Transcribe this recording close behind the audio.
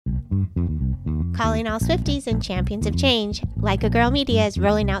Calling all Swifties and champions of change, Like a Girl Media is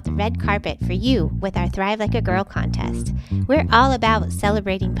rolling out the red carpet for you with our Thrive Like a Girl contest. We're all about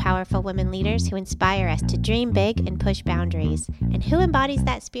celebrating powerful women leaders who inspire us to dream big and push boundaries. And who embodies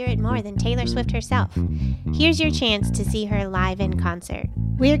that spirit more than Taylor Swift herself? Here's your chance to see her live in concert.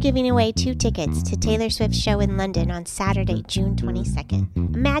 We're giving away 2 tickets to Taylor Swift's show in London on Saturday, June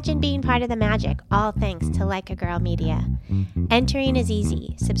 22nd. Imagine being part of the magic, all thanks to Like a Girl Media. Entering is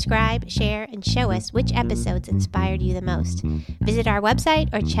easy. Subscribe, share, and show us which episodes inspired you the most. Visit our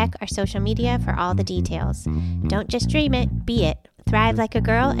website or check our social media for all the details. Don't just dream it, be it. Thrive like a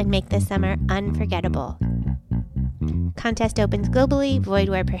girl and make this summer unforgettable. Contest opens globally, void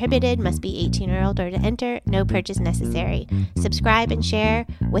where prohibited, must be 18 or older to enter, no purchase necessary. Subscribe and share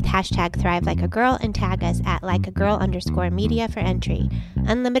with hashtag Thrive Like a Girl and tag us at likeagirl_media for entry.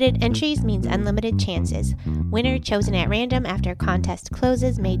 Unlimited entries means unlimited chances. Winner chosen at random after contest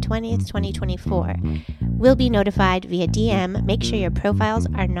closes May 20th, 2024. Will be notified via DM. Make sure your profiles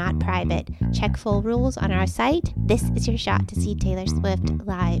are not private. Check full rules on our site. This is your shot to see Taylor Swift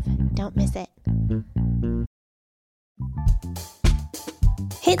live. Don't miss it.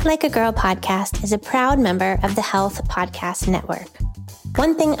 Hit Like a Girl podcast is a proud member of the Health Podcast Network.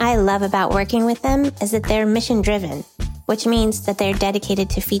 One thing I love about working with them is that they're mission-driven, which means that they're dedicated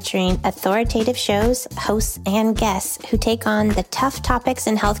to featuring authoritative shows, hosts, and guests who take on the tough topics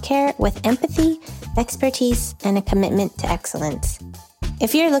in healthcare with empathy, expertise, and a commitment to excellence.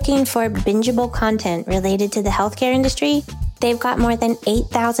 If you're looking for bingeable content related to the healthcare industry, they've got more than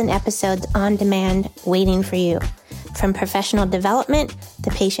 8,000 episodes on demand waiting for you. From professional development,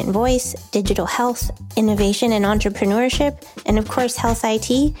 the patient voice, digital health, innovation and entrepreneurship, and of course, health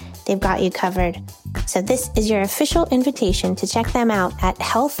IT, they've got you covered. So this is your official invitation to check them out at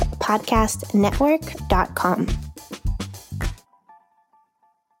healthpodcastnetwork.com.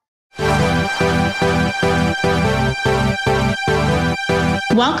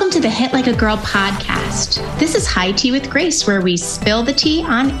 Welcome to the Hit Like a Girl podcast. This is HITea with Grace, where we spill the tea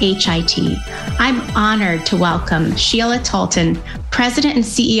on HITea. I'm honored to welcome Sheila Talton, President and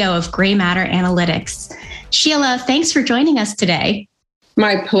CEO of Gray Matter Analytics. Sheila, thanks for joining us today.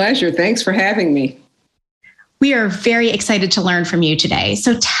 My pleasure. Thanks for having me. We are very excited to learn from you today.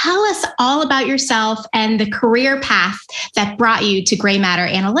 So tell us all about yourself and the career path that brought you to Gray Matter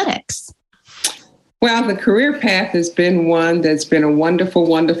Analytics. Well, the career path has been one that's been a wonderful,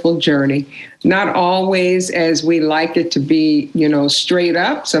 wonderful journey. Not always as we like it to be, straight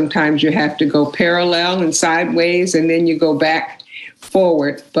up. Sometimes you have to go parallel and sideways, and then you go back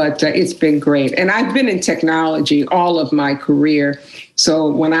forward. But it's been great. And I've been in technology all of my career. So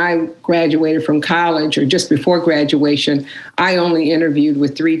when I graduated from college, or just before graduation, I only interviewed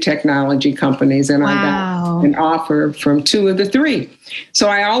with 3 technology companies, and I got an offer from 2 of the 3. So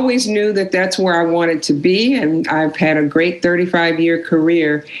I always knew that that's where I wanted to be, and I've had a great 35-year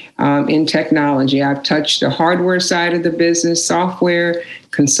career in technology. I've touched the hardware side of the business, software,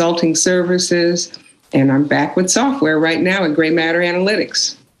 consulting services, and I'm back with software right now at Gray Matter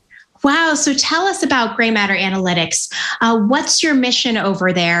Analytics. Wow. So tell us about Gray Matter Analytics. What's your mission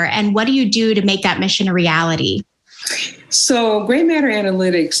over there, and what do you do to make that mission a reality? So Gray Matter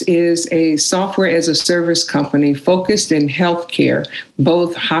Analytics is a software as a service company focused in healthcare,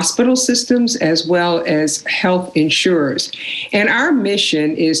 both hospital systems as well as health insurers. And our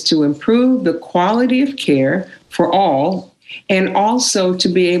mission is to improve the quality of care for all, and also to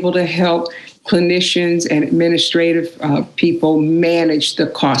be able to help clinicians and administrative people manage the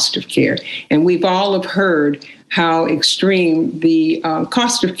cost of care. And we've all have heard how extreme the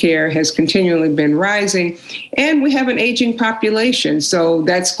cost of care has continually been rising. And we have an aging population. So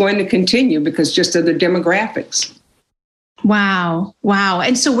that's going to continue because just of the demographics. Wow.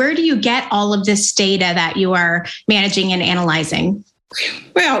 And so where do you get all of this data that you are managing and analyzing?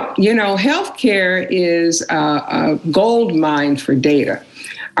 Well, healthcare is a gold mine for data.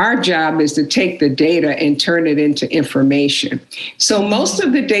 Our job is to take the data and turn it into information. So most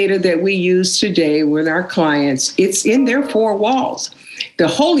of the data that we use today with our clients, it's in their 4 walls. The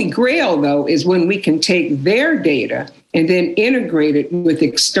holy grail, though, is when we can take their data and then integrate it with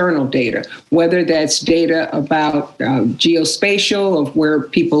external data, whether that's data about geospatial of where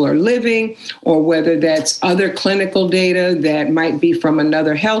people are living, or whether that's other clinical data that might be from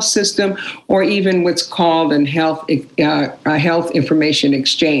another health system, or even what's called a health information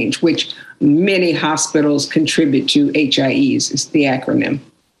exchange, which many hospitals contribute to. HIEs is the acronym.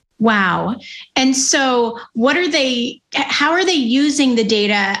 Wow. And so how are they using the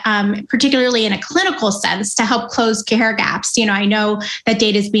data, particularly in a clinical sense, to help close care gaps? I know that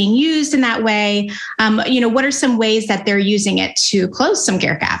data is being used in that way. What are some ways that they're using it to close some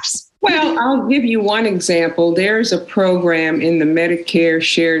care gaps? Well, I'll give you one example. There's a program in the Medicare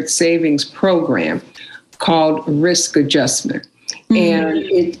Shared Savings Program called Risk Adjustment.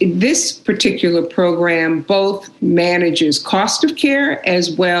 And this particular program both manages cost of care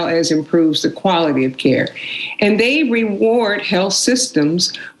as well as improves the quality of care. And they reward health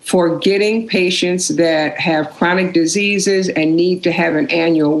systems for getting patients that have chronic diseases and need to have an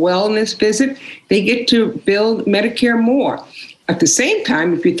annual wellness visit. They get to bill Medicare more. At the same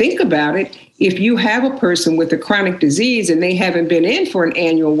time, if you think about it, if you have a person with a chronic disease and they haven't been in for an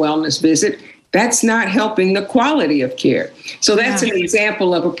annual wellness visit, that's not helping the quality of care. So that's an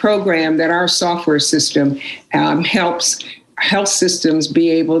example of a program that our software system helps health systems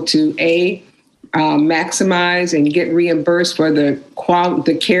be able to, maximize and get reimbursed for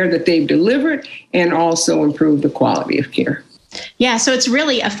the care that they've delivered and also improve the quality of care. Yeah, so it's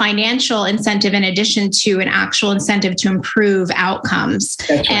really a financial incentive in addition to an actual incentive to improve outcomes.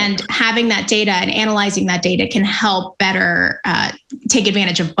 That's right. And having that data and analyzing that data can help better take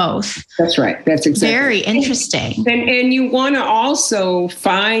advantage of both. That's right. That's exactly. Very interesting. And you want to also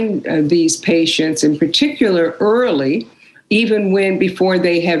find these patients in particular early, even before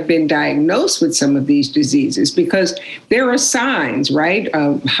they have been diagnosed with some of these diseases, because there are signs, right?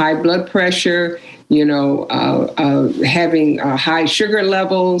 High blood pressure, having high sugar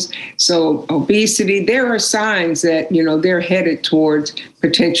levels, so obesity. There are signs that, they're headed towards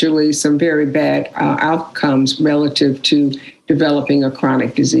potentially some very bad outcomes relative to developing a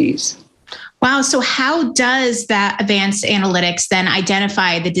chronic disease. Wow. So how does that advanced analytics then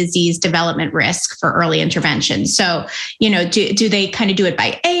identify the disease development risk for early intervention? So, do they kind of do it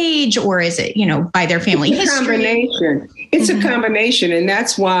by age, or is it, by their family history? It's a combination. And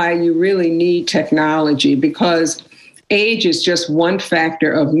that's why you really need technology, because age is just one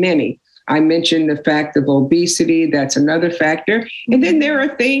factor of many. I mentioned the fact of obesity. That's another factor. And then there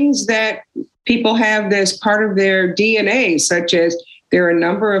are things that people have as part of their DNA, such as there are a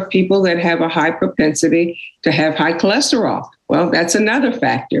number of people that have a high propensity to have high cholesterol. Well, that's another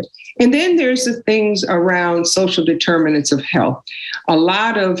factor. And then there's the things around social determinants of health. A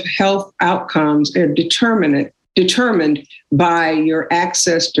lot of health outcomes are determined by your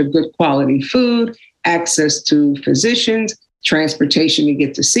access to good quality food, access to physicians, transportation to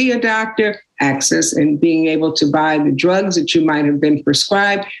get to see a doctor, access and being able to buy the drugs that you might have been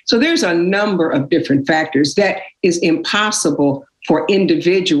prescribed. So there's a number of different factors that is impossible for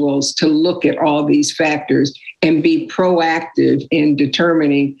individuals to look at all these factors and be proactive in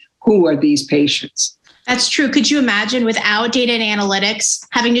determining who are these patients. That's true. Could you imagine without data and analytics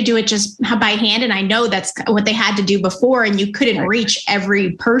having to do it just by hand? And I know that's what they had to do before, and you couldn't reach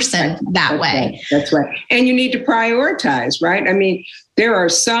every person that way. Right. That's right. And you need to prioritize, right? I mean, there are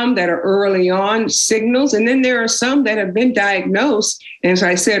some that are early on signals, and then there are some that have been diagnosed, as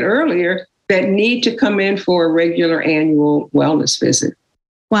I said earlier, that need to come in for a regular annual wellness visit.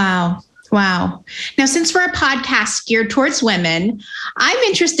 Wow. Now, since we're a podcast geared towards women, I'm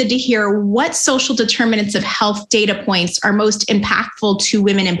interested to hear what social determinants of health data points are most impactful to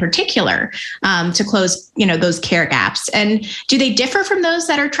women in particular to close, those care gaps. And do they differ from those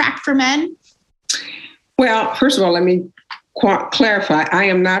that are tracked for men? Well, first of all, let me clarify. I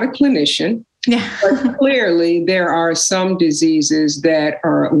am not a clinician. Yeah. But clearly, there are some diseases that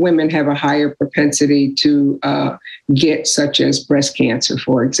women have a higher propensity to get, such as breast cancer,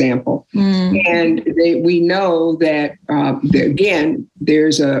 for example. And we know that, again,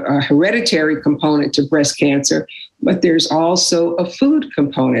 there's a hereditary component to breast cancer, but there's also a food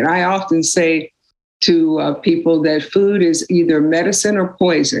component. I often say to people that food is either medicine or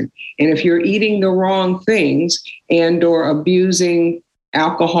poison. And if you're eating the wrong things and or abusing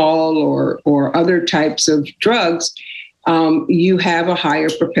alcohol or other types of drugs, you have a higher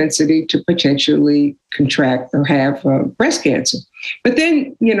propensity to potentially contract or have breast cancer. But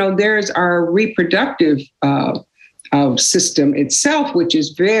then, there's our reproductive system itself, which is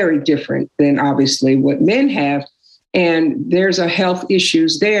very different than obviously what men have. And there's a health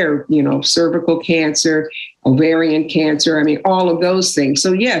issues there, cervical cancer, ovarian cancer, all of those things.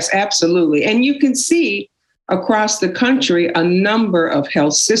 So yes, absolutely. And you can see across the country, a number of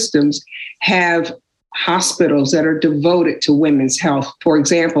health systems have hospitals that are devoted to women's health. For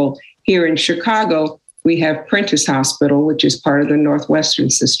example, here in Chicago, we have Prentice Hospital, which is part of the Northwestern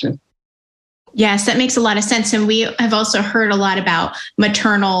system. Yes, that makes a lot of sense. And we have also heard a lot about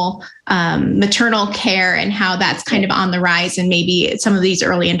maternal care and how that's kind of on the rise. And maybe some of these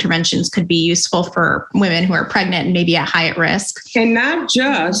early interventions could be useful for women who are pregnant and maybe at high risk. And not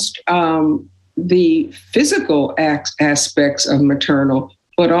just the physical aspects of maternal,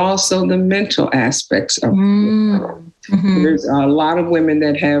 but also the mental aspects of maternal. Mm-hmm. There's a lot of women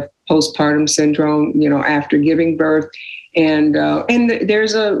that have postpartum syndrome, after giving birth. And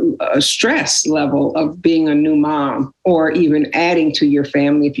there's a stress level of being a new mom, or even adding to your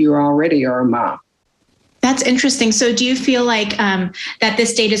family if you already are a mom. That's interesting. So do you feel like that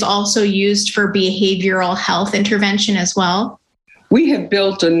this data is also used for behavioral health intervention as well? We have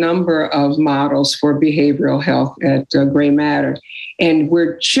built a number of models for behavioral health at Gray Matter, and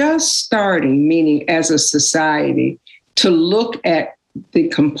we're just starting, meaning as a society, to look at the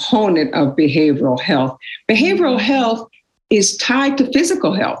component of behavioral health. Behavioral health is tied to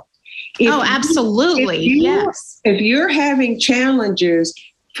physical health. Absolutely. Yes. If you're having challenges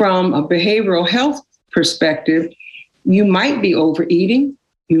from a behavioral health perspective, you might be overeating,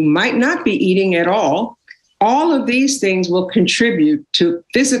 you might not be eating at all. All of these things will contribute to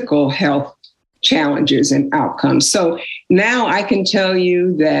physical health challenges and outcomes. So now I can tell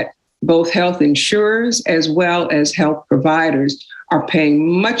you that both health insurers as well as health providers are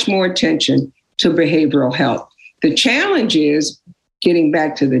paying much more attention to behavioral health. The challenge is, getting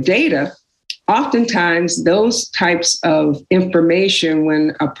back to the data, oftentimes those types of information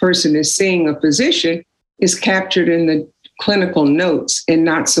when a person is seeing a physician is captured in the clinical notes and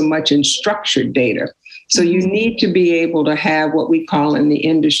not so much in structured data. So you need to be able to have what we call in the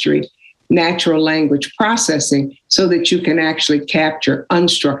industry natural language processing, so that you can actually capture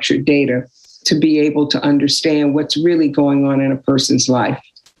unstructured data to be able to understand what's really going on in a person's life.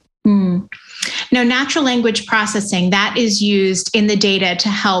 Now, natural language processing, that is used in the data to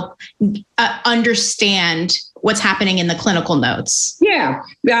help understand what's happening in the clinical notes. Yeah.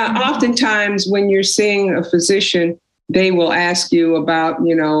 Oftentimes when you're seeing a physician, they will ask you about,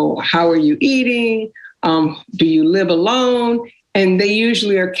 how are you eating? Do you live alone? And they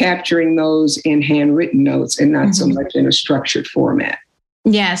usually are capturing those in handwritten notes and not so much in a structured format.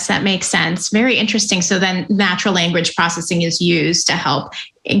 Yes, that makes sense. Very interesting. So then natural language processing is used to help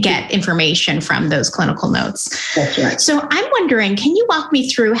get information from those clinical notes. That's right. So I'm wondering, can you walk me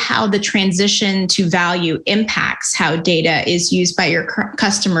through how the transition to value impacts how data is used by your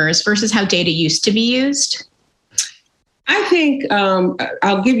customers versus how data used to be used? I think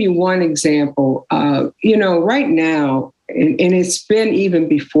I'll give you one example. Right now, and it's been even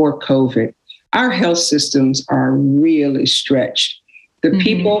before COVID, our health systems are really stretched. The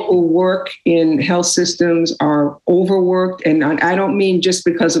people who work in health systems are overworked. And I don't mean just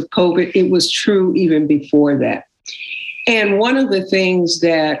because of COVID, it was true even before that. And one of the things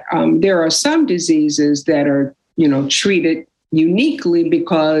that there are some diseases that are, treated uniquely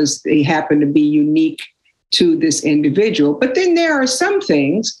because they happen to be unique to this individual. But then there are some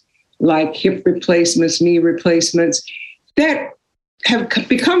things like hip replacements, knee replacements that have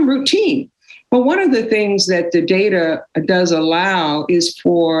become routine. But one of the things that the data does allow is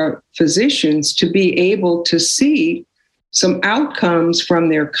for physicians to be able to see some outcomes from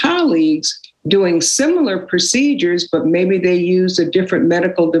their colleagues doing similar procedures, but maybe they use a different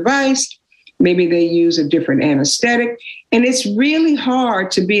medical device, maybe they use a different anesthetic. And it's really hard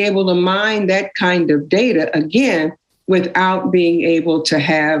to be able to mine that kind of data, again, without being able to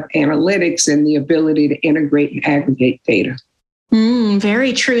have analytics and the ability to integrate and aggregate data.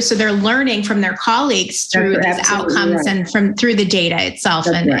 Very true. So they're learning from their colleagues through these outcomes and through the data itself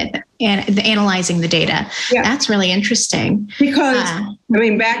and analyzing the data. Yeah. That's really interesting. Because,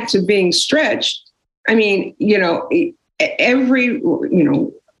 back to being stretched,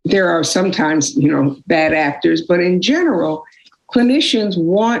 there are sometimes, bad actors, but in general, clinicians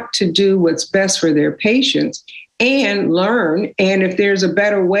want to do what's best for their patients and learn. And if there's a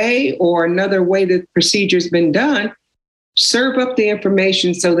better way or another way that the procedure's been done, serve up the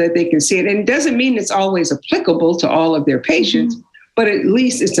information so that they can see it. And it doesn't mean it's always applicable to all of their patients, but at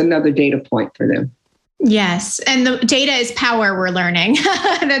least it's another data point for them. Yes. And the data is power, we're learning.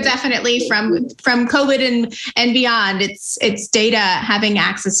 Definitely from COVID and beyond, it's data, having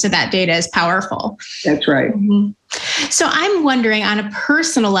access to that data is powerful. That's right. So I'm wondering, on a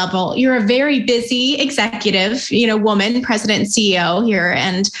personal level, you're a very busy executive, woman, president and CEO here,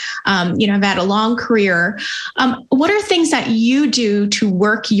 and, have had a long career. What are things that you do to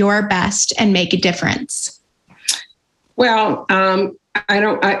work your best and make a difference? Well,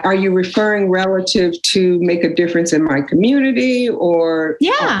 are you referring relative to make a difference in my community or?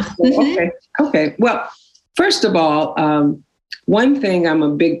 Yeah. Okay. Well, first of all, one thing I'm a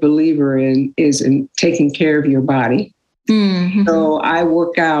big believer in is in taking care of your body. Mm-hmm. So I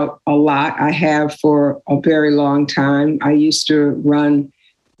work out a lot. I have for a very long time. I used to run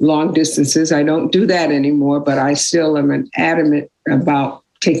long distances. I don't do that anymore, but I still am an adamant about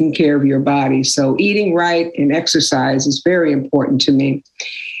taking care of your body. So eating right and exercise is very important to me.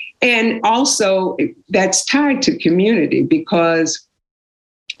 And also that's tied to community, because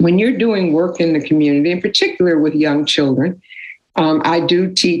when you're doing work in the community, in particular with young children, I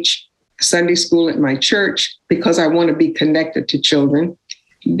do teach Sunday school at my church because I want to be connected to children.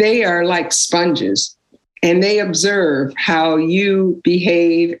 They are like sponges, and they observe how you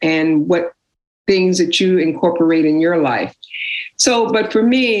behave and what things that you incorporate in your life. So, but for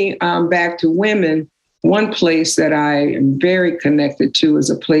me, back to women, one place that I am very connected to is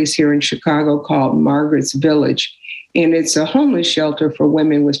a place here in Chicago called Margaret's Village. And it's a homeless shelter for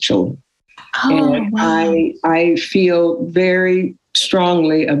women with children. Oh, and wow. I feel very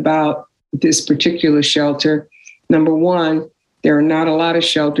strongly about this particular shelter. Number one, there are not a lot of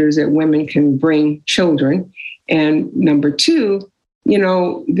shelters that women can bring children. And number two,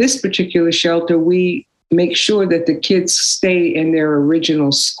 this particular shelter, we make sure that the kids stay in their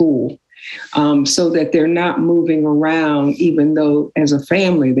original school, so that they're not moving around, even though as a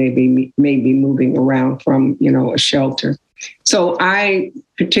family they may be moving around from, a shelter. So I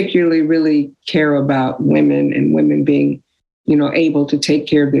particularly really care about women and women being, able to take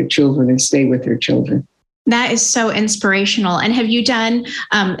care of their children and stay with their children. That is so inspirational. And have you done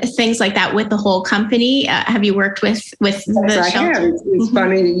things like that with the whole company? Have you worked with the shelter? Have. It's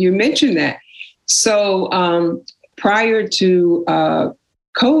funny that you mentioned that. So prior to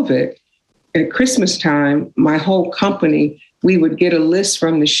COVID, at Christmas time, my whole company, we would get a list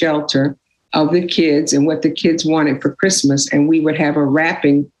from the shelter of the kids and what the kids wanted for Christmas. And we would have a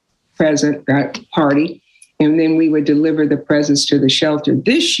wrapping present party. And then we would deliver the presents to the shelter.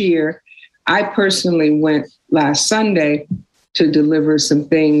 This year, I personally went last Sunday to deliver some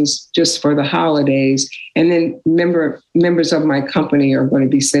things just for the holidays. And then members of my company are going to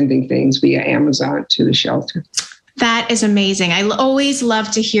be sending things via Amazon to the shelter. That is amazing. I always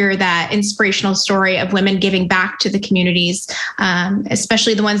love to hear that inspirational story of women giving back to the communities,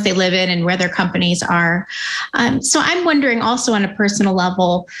 especially the ones they live in and where their companies are. So I'm wondering also on a personal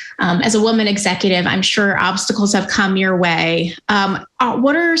level, as a woman executive, I'm sure obstacles have come your way.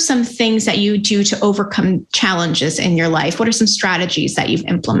 What are some things that you do to overcome challenges in your life? What are some strategies that you've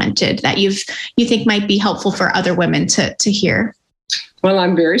implemented that you think might be helpful for other women to hear? Well,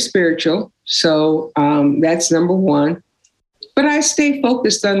 I'm very spiritual. So that's number one. But I stay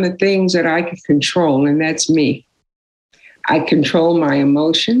focused on the things that I can control, and that's me. I control my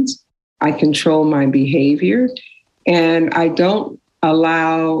emotions. I control my behavior. And I don't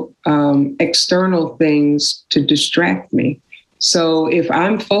allow external things to distract me. So if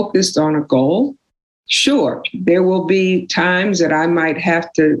I'm focused on a goal, sure, there will be times that I might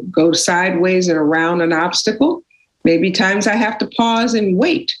have to go sideways and around an obstacle. Maybe times I have to pause and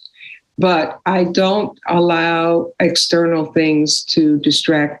wait. But I don't allow external things to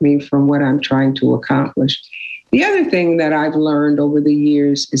distract me from what I'm trying to accomplish. The other thing that I've learned over the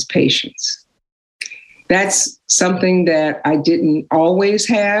years is patience. That's something that I didn't always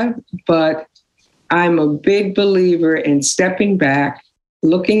have, but I'm a big believer in stepping back,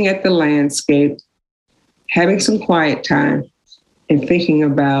 looking at the landscape, having some quiet time, and thinking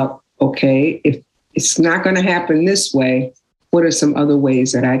about, okay, if it's not going to happen this way, what are some other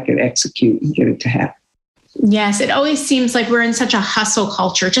ways that I could execute and get it to happen? Yes, it always seems like we're in such a hustle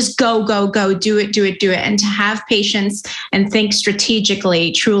culture. Just go, go, go, do it. And to have patience and think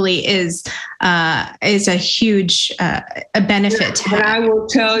strategically truly is a huge a benefit to have. And I will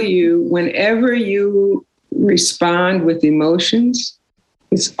tell you, whenever you respond with emotions,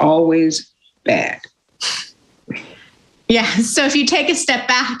 it's always bad. Yeah. So if you take a step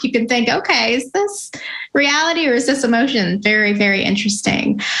back, you can think, okay, is this reality or is this emotion? Very, very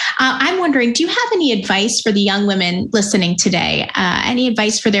interesting. I'm wondering, do you have any advice for the young women listening today? Any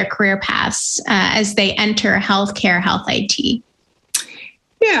advice for their career paths as they enter healthcare, health IT?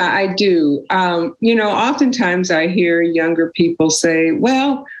 Yeah, I do. Oftentimes I hear younger people say,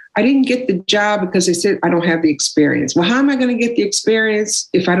 well, I didn't get the job because they said I don't have the experience. Well, how am I going to get the experience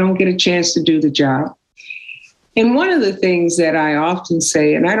if I don't get a chance to do the job? And one of the things that I often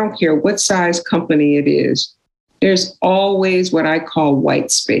say, and I don't care what size company it is, there's always what I call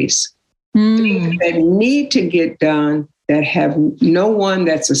white space. Things that need to get done that have no one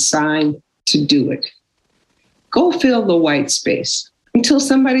that's assigned to do it. Go fill the white space until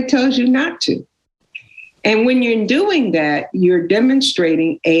somebody tells you not to. And when you're doing that, you're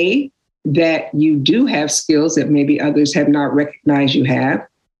demonstrating, A, that you do have skills that maybe others have not recognized you have.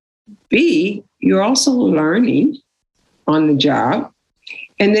 B, you're also learning on the job.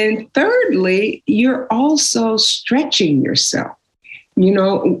 And then thirdly, you're also stretching yourself.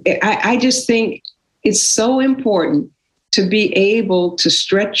 I just think it's so important to be able to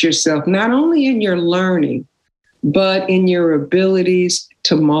stretch yourself, not only in your learning, but in your abilities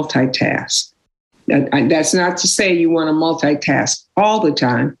to multitask. That's not to say you want to multitask all the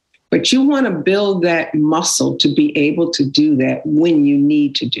time, but you want to build that muscle to be able to do that when you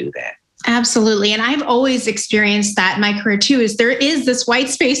need to do that. Absolutely. And I've always experienced that in my career too, is there is this white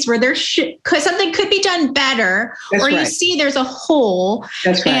space where something could be done better, That's or right. you see there's a hole.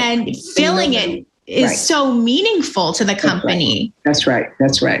 That's right. And filling it is right. so meaningful to the company. That's right.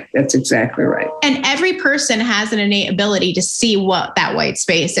 That's right. That's exactly right. And every person has an innate ability to see what that white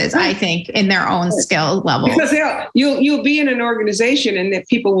space is, I think, in their own skill level. Because you'll be in an organization and that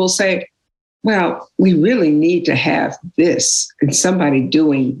people will say, well, we really need to have this and somebody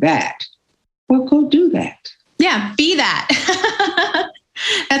doing that. Well, go do that. Yeah, be that.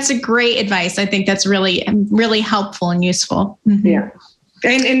 That's a great advice. I think that's really, really helpful and useful. Mm-hmm. Yeah.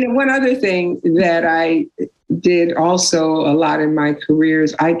 And one other thing that I did also a lot in my career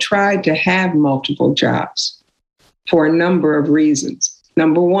is I tried to have multiple jobs for a number of reasons.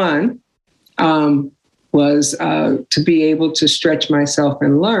 Number one was to be able to stretch myself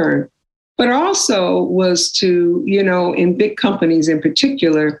and learn, but also was to, in big companies in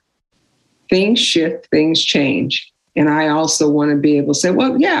particular, things shift, things change. And I also want to be able to say,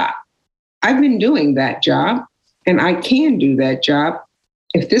 well, yeah, I've been doing that job and I can do that job.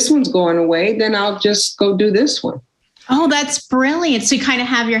 If this one's going away, then I'll just go do this one. Oh, that's brilliant. So you kind of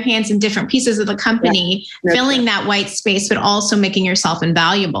have your hands in different pieces of the company, filling that white space, but also making yourself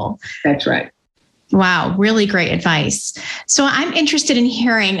invaluable. That's right. Wow, really great advice. So I'm interested in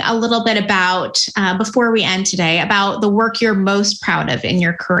hearing a little bit about, before we end today, about the work you're most proud of in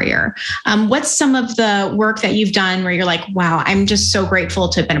your career. What's some of the work that you've done where you're like, wow, I'm just so grateful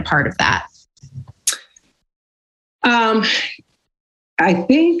to have been a part of that? I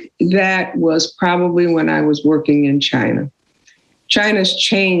think that was probably when I was working in China. China's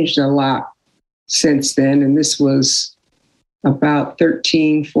changed a lot since then, and this was about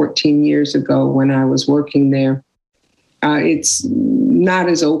 13, 14 years ago when I was working there. It's not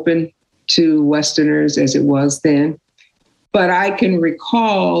as open to Westerners as it was then. But I can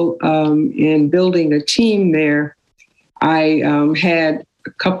recall in building a team there, I had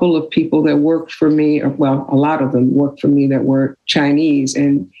a couple of people that worked for me, well, a lot of them worked for me that were Chinese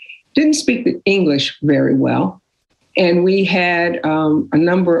and didn't speak English very well. And we had a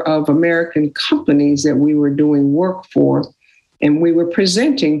number of American companies that we were doing work for. And we were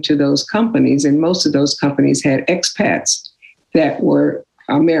presenting to those companies, and most of those companies had expats that were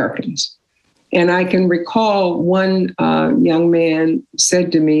Americans. And I can recall one young man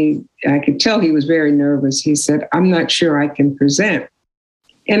said to me, I could tell he was very nervous. He said, I'm not sure I can present.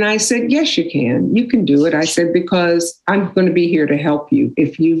 And I said, yes, you can. You can do it. I said, because I'm going to be here to help you.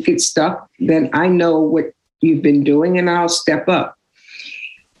 If you get stuck, then I know what you've been doing and I'll step up.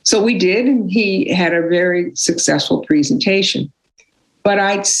 So we did, and he had a very successful presentation. But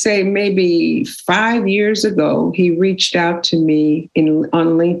I'd say maybe 5 years ago, he reached out to me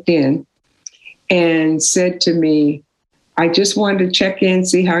on LinkedIn and said to me, I just wanted to check in,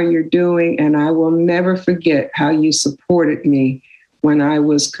 see how you're doing, and I will never forget how you supported me when I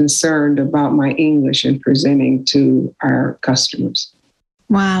was concerned about my English and presenting to our customers.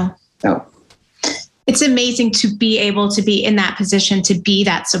 Wow. So it's amazing to be able to be in that position, to be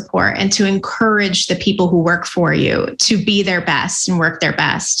that support and to encourage the people who work for you to be their best and work their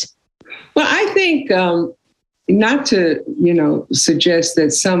best. Well, I think not to, suggest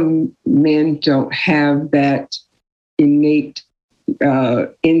that some men don't have that innate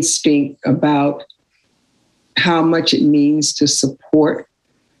instinct about how much it means to support.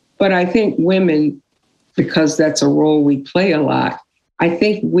 But I think women, because that's a role we play a lot, I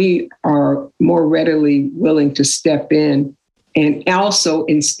think we are more readily willing to step in and also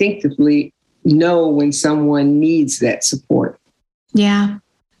instinctively know when someone needs that support. Yeah.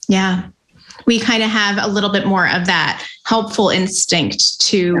 Yeah. We kind of have a little bit more of that helpful instinct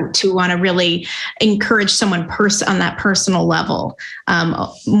to want to really encourage someone on that personal level,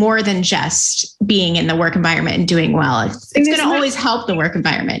 more than just being in the work environment and doing well. It's going to always help the work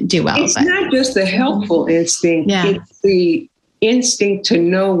environment do well. It's not just the helpful instinct. Yeah. It's the instinct to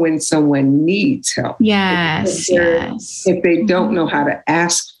know when someone needs help. Yes. If they don't know how to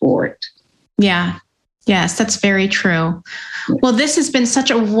ask for it. Yeah. Yes, that's very true. Well, this has been such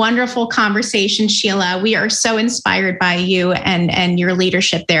a wonderful conversation, Sheila. We are so inspired by you and your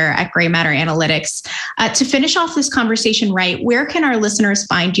leadership there at Gray Matter Analytics. To finish off this conversation right, where can our listeners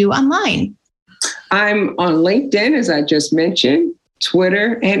find you online? I'm on LinkedIn, as I just mentioned,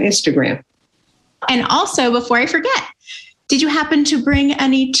 Twitter, and Instagram. And also, before I forget, did you happen to bring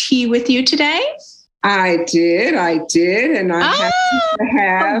any tea with you today? I did. And I happen to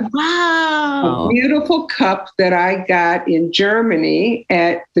have a beautiful cup that I got in Germany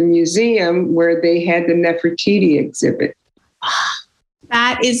at the museum where they had the Nefertiti exhibit.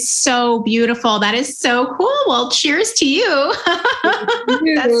 That is so beautiful. That is so cool. Well, cheers to you.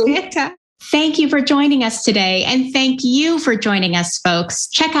 That's fantastic. Thank you for joining us today. And thank you for joining us, folks.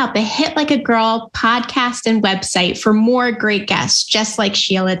 Check out the Hit Like a Girl podcast and website for more great guests, just like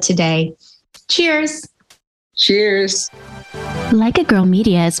Sheila today. Cheers. Cheers. Like a Girl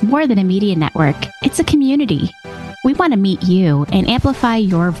Media is more than a media network. It's a community. We want to meet you and amplify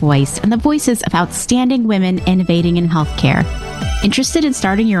your voice and the voices of outstanding women innovating in healthcare. Interested in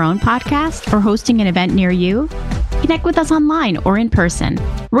starting your own podcast or hosting an event near you? Connect with us online or in person.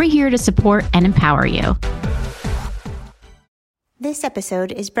 We're here to support and empower you. This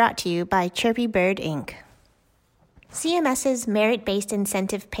episode is brought to you by Chirpy Bird Inc. CMS's Merit-Based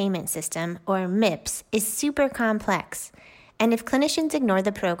Incentive Payment System, or MIPS, is super complex, and if clinicians ignore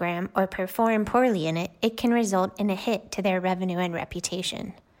the program or perform poorly in it, it can result in a hit to their revenue and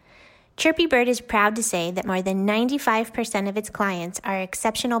reputation. Chirpy Bird is proud to say that more than 95% of its clients are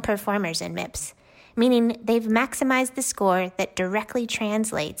exceptional performers in MIPS, meaning they've maximized the score that directly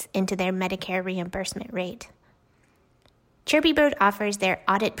translates into their Medicare reimbursement rate. Chirpy Bird offers their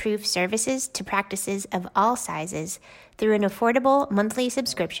audit-proof services to practices of all sizes through an affordable monthly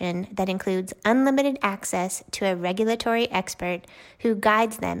subscription that includes unlimited access to a regulatory expert who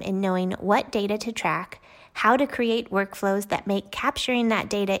guides them in knowing what data to track, how to create workflows that make capturing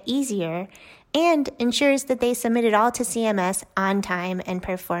that data easier, and ensures that they submit it all to CMS on time and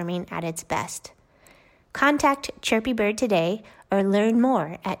performing at its best. Contact Chirpy Bird today or learn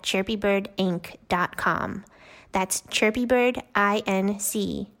more at chirpybirdinc.com. That's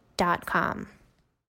chirpybirdinc.com.